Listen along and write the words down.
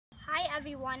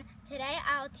everyone, today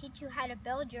I'll teach you how to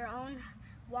build your own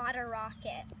water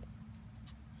rocket.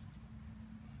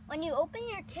 When you open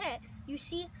your kit, you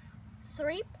see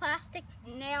 3 plastic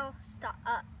nail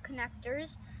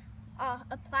connectors,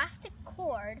 a plastic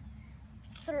cord,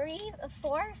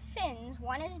 4 fins.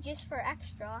 One is just for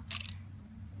extra.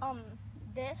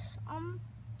 This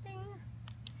thing,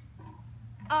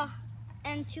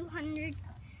 and 200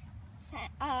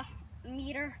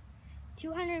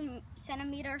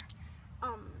 centimeter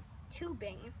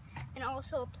tubing, and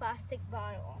also a plastic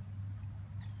bottle.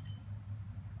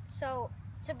 So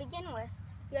to begin with,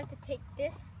 you have to take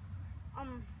this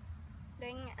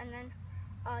thing, and then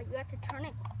you have to turn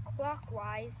it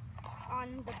clockwise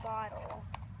on the bottle.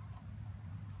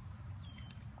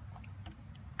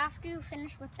 After you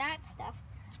finish with that stuff,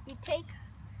 you take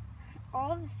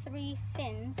all the 3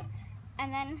 fins,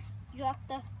 and then you have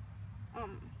to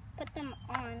put them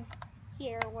on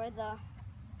here where the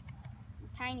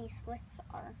tiny slits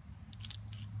are.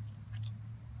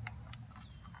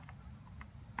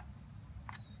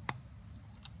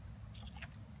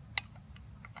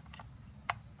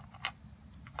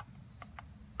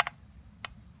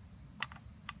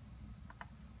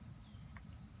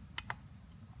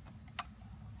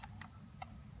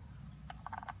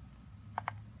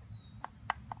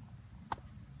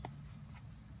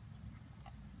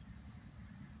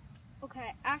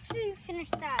 Okay, after you finish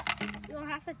that, you'll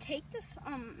have to take this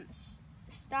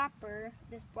stopper,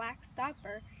 this black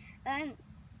stopper, and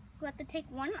you have to take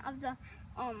one of the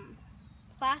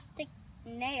plastic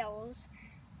nails,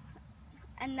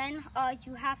 and then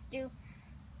you have to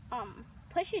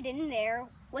push it in there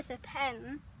with a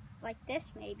pen, like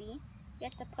this maybe. You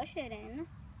have to push it in,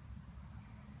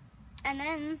 and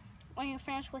then when you're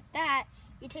finished with that,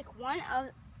 you take one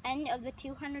end of the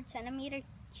 200 centimeter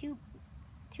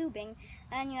tubing,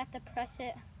 and you have to press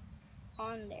it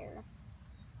on there.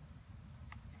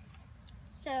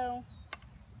 So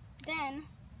then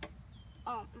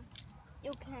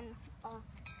you can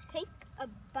take a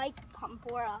bike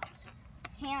pump or a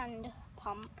hand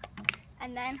pump,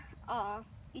 and then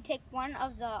you take one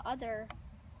of the other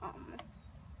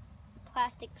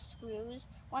plastic screws,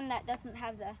 one that doesn't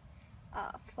have the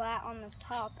flat on the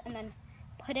top, and then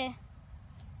put it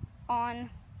on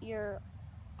your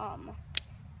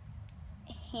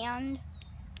hand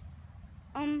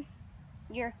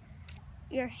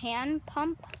your hand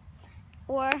pump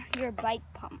or your bike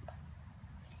pump.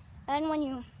 And when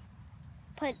you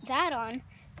put that on,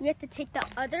 you have to take the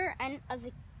other end of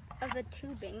the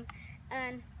tubing,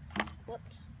 and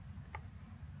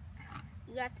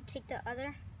you have to take the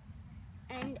other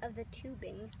end of the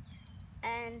tubing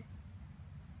and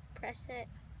press it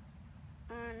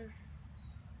on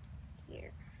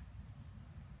here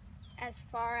as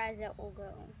far as it will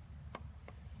go.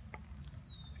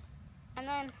 And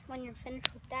then when you're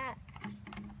finished with that,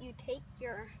 you take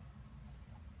your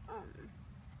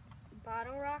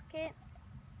bottle rocket,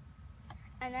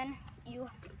 and then you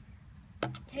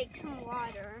take some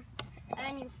water, and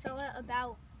then you fill it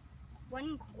about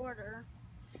 1/4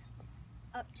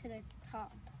 up to the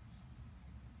top.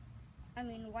 I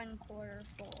mean 1/4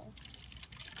 full.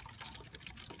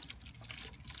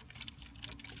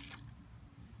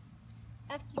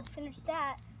 After you finish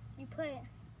that, you put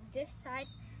this side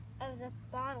of the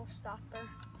bottle stopper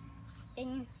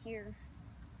in here.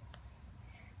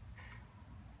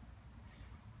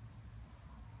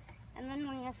 And then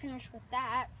when you're finished with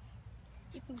that,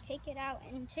 you can take it out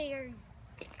into your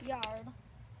yard,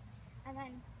 and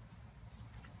then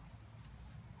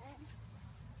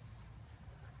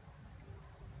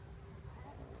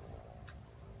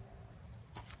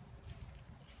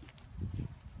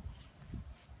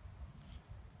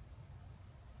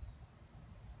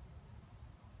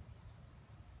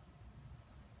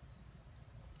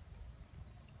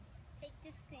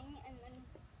this thing and then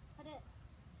put it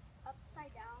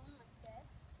upside down like this.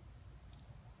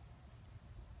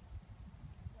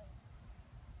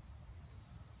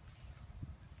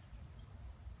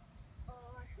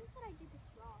 Oh, I think that I did this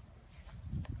wrong.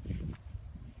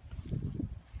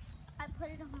 I put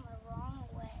it on the wrong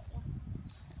way.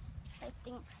 I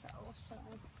think so. So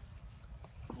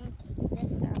I'm going to take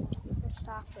this out, the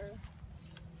stopper,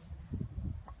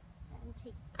 and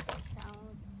take this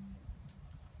out.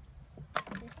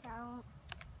 This out,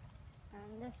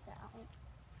 and this out,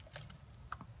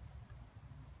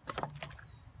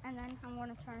 and then I'm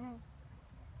going to turn it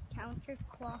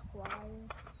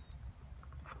counterclockwise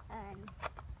and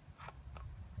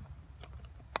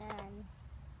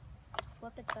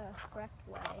flip it the correct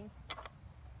way,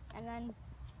 and then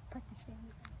put the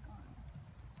thing back on.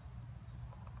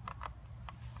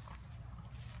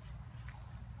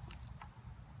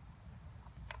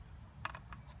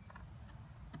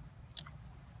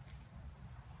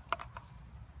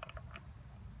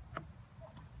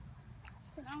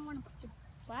 I'm going to put the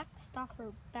black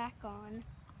stopper back on.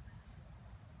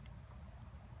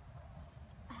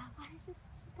 Why does this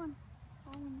keep on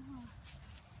falling off?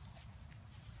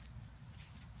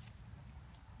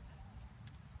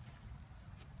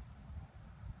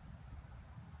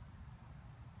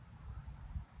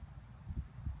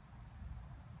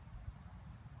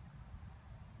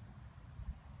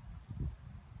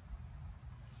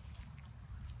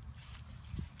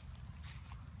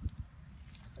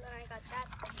 So then I got that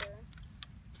stopper.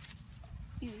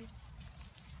 You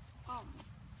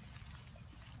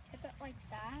tip it like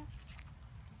that.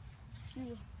 And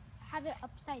you have it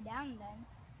upside down then.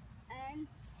 And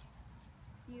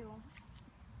you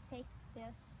take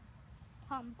this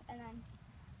pump and then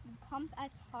you pump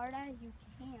as hard as you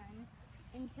can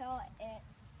until it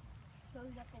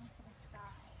goes up into the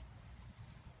sky.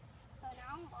 So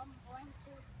now I'm going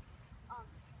to